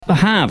The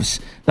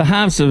halves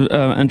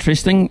are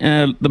interesting.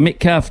 The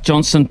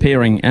Metcalf-Johnson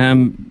pairing,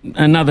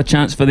 another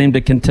chance for them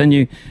to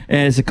continue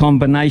as a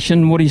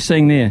combination. What are you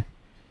seeing there?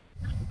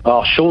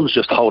 Oh, Shaun's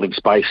just holding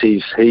space.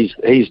 He's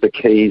the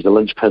key. He's the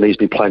linchpin. He's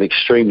been playing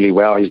extremely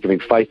well. He's giving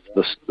faith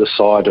to the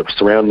side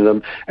surrounding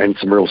him and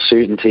some real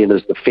certainty in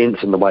his defence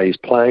and the way he's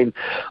playing.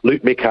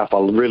 Luke Metcalf, I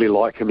really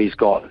like him. He's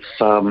got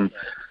some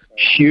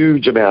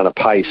huge amount of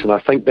pace, and I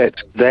think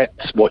that's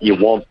what you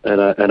want in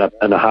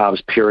a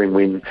halves pairing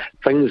when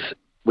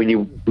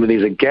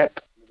there's a gap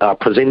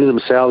presenting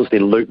themselves,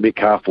 then Luke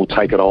Metcalf will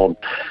take it on.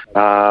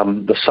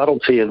 The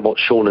subtlety in what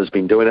Shaun has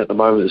been doing at the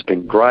moment has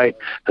been great.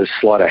 His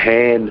sleight of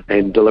hand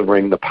and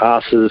delivering the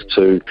passes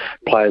to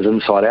players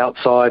inside,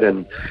 outside,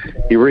 and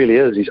he really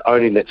is. He's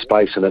owning that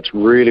space, and it's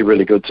really,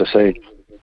 really good to see.